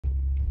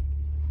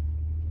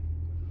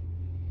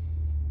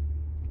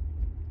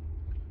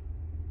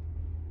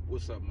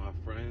What's up, my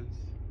friends?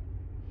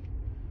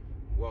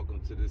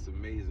 Welcome to this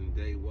amazing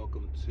day.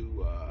 Welcome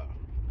to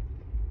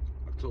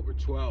October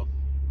 12th,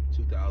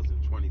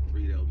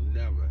 2023. There'll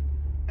never,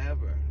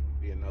 ever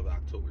be another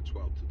October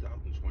 12th,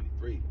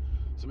 2023.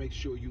 So make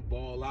sure you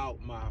ball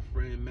out, my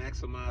friend.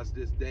 Maximize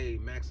this day.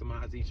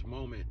 Maximize each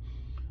moment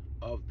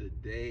of the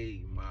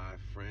day, my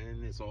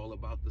friend. It's all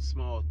about the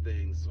small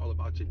things. It's all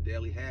about your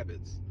daily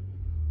habits,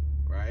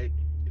 right?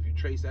 If you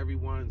trace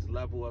everyone's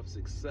level of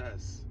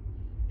success,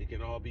 it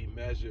can all be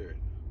measured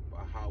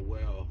by how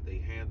well they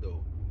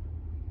handle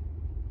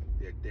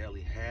their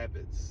daily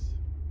habits,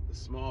 the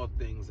small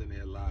things in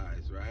their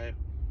lives, right?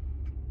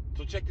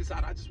 So check this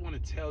out. I just want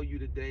to tell you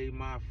today,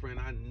 my friend,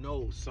 I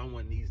know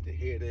someone needs to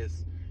hear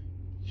this.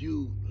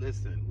 You,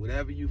 listen,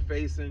 whatever you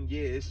facing,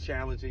 yeah, it's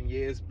challenging,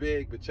 yeah, it's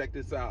big, but check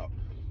this out.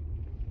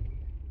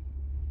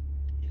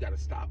 You got to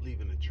stop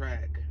leaving the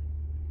track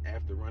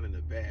after running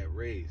a bad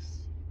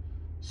race.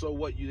 So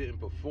what, you didn't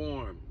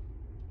perform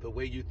the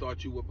way you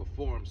thought you would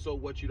perform. So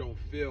what, you don't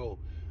feel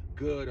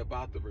good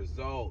about the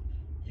result.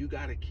 You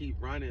got to keep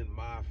running,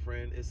 my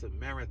friend. It's a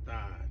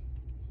marathon,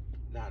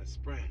 not a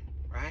sprint,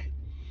 right?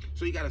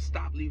 So you got to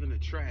stop leaving the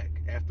track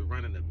after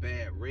running a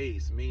bad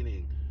race,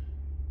 meaning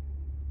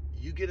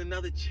you get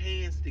another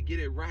chance to get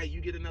it right. You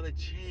get another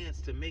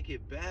chance to make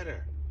it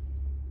better.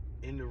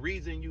 And the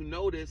reason you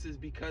know this is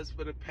because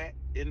for the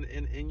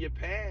in your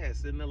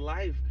past, in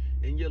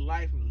your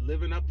life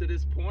living up to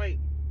this point,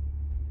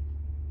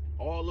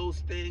 all those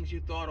things you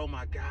thought, oh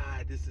my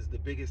God, this is the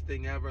biggest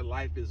thing ever,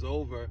 life is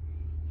over.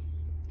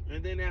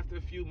 And then after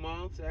a few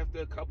months,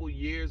 after a couple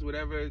years,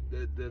 whatever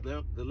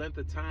the length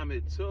of time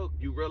it took,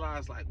 you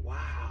realize like,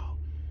 wow,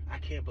 I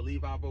can't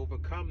believe I've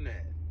overcome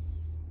that.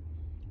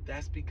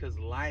 That's because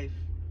life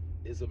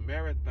is a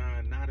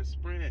marathon, not a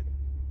sprint.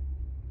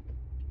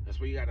 That's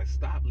where you got to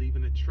stop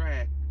leaving the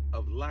track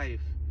of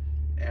life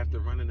after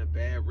running a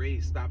bad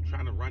race. Stop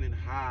trying to run in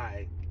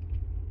high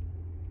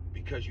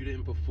because you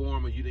didn't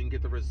perform or you didn't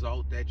get the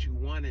result that you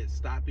wanted.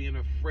 Stop being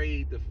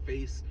afraid to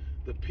face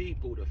the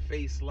people, to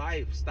face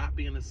life. Stop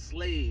being a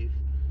slave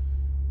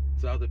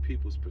to other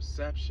people's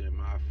perception,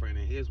 my friend.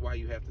 And here's why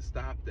you have to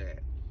stop that.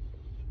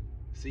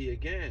 See,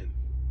 again,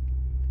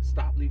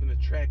 stop leaving the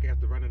track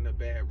after running a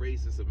bad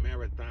race. It's a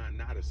marathon,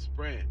 not a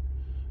sprint.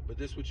 But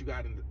this is what you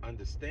got to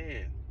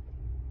understand.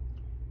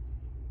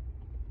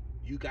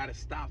 You got to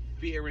stop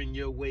fearing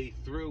your way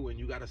through, and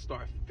you got to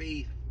start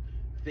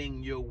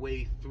faithing your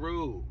way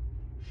through.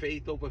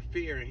 Faith over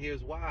fear. And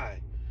here's why.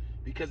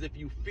 Because if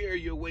you fear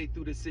your way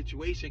through the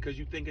situation because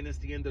you're thinking it's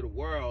the end of the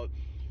world,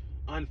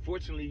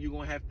 unfortunately, you're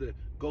going to have to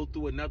go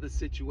through another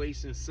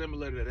situation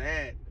similar to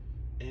that,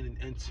 and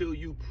until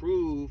you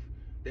prove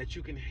that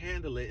you can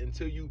handle it,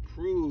 until you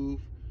prove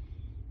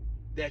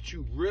that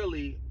you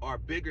really are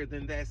bigger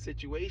than that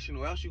situation,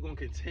 or else you're going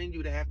to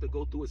continue to have to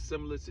go through a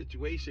similar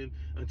situation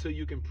until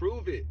you can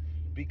prove it.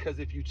 Because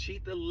if you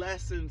cheat the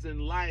lessons in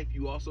life,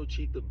 you also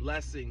cheat the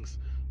blessings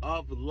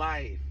of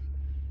life.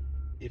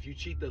 If you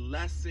cheat the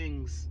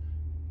lessons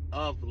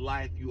of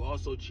life, you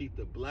also cheat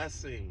the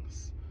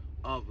blessings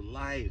of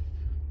life.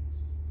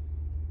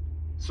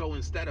 So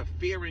instead of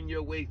fearing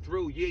your way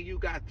through, yeah, you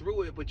got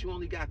through it, but you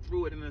only got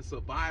through it in a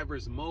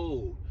survivor's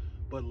mode.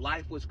 But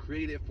life was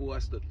created for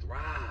us to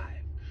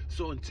thrive.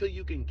 So until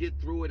you can get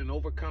through it and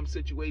overcome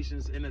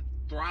situations in a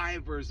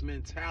thriver's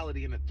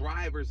mentality, in a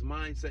thriver's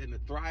mindset, in a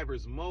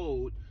thriver's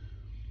mode,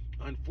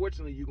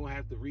 unfortunately, you're going to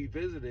have to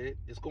revisit it.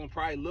 It's going to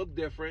probably look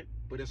different,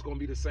 but it's going to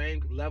be the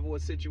same level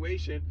of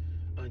situation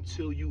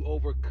until you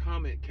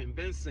overcome it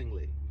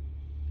convincingly.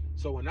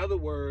 So in other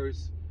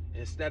words,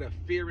 instead of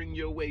fearing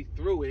your way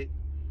through it,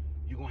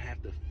 you're going to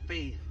have to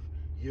faith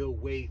your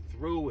way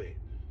through it.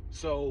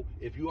 So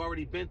if you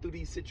already been through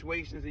these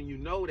situations and you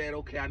know that,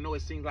 okay, I know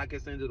it seems like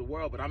it's the end of the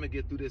world, but I'm going to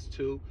get through this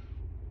too,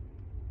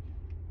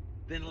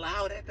 then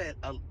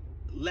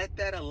let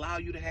that allow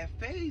you to have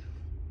faith.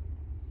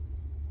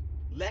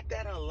 Let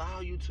that allow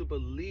you to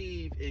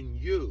believe in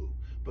you.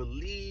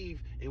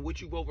 Believe in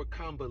what you've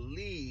overcome.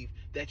 Believe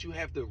that you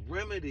have the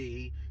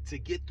remedy to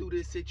get through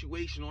this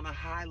situation on a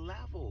high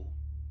level.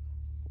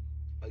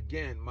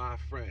 Again, my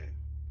friend,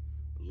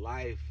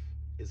 life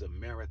is a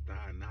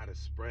marathon, not a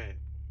sprint.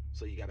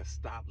 So you got to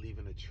stop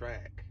leaving the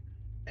track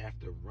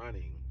after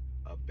running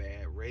a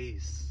bad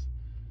race.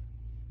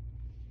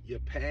 Your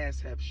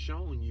past have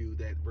shown you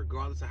that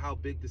regardless of how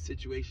big the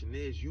situation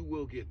is, you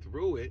will get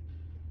through it.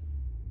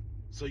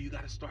 So you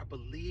got to start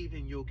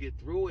believing you'll get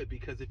through it,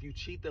 because if you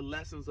cheat the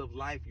lessons of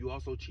life, you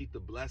also cheat the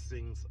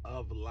blessings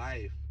of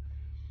life.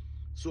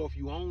 So if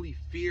you only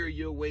fear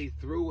your way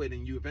through it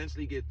and you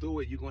eventually get through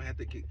it, you're gonna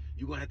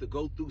have to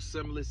go through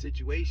similar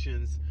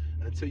situations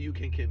until you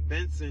can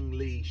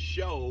convincingly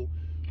show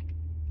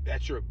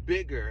that you're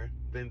bigger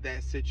than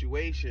that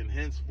situation.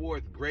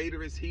 Henceforth,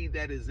 greater is he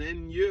that is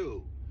in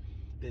you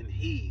than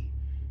he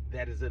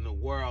that is in the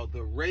world.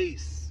 The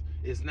race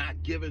is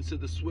not given to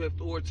the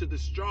swift or to the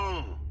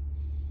strong,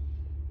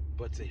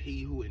 but to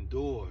he who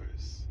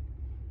endures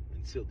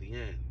until the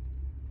end.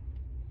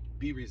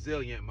 Be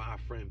resilient, my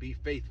friend. Be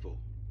faithful.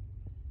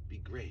 Be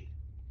great.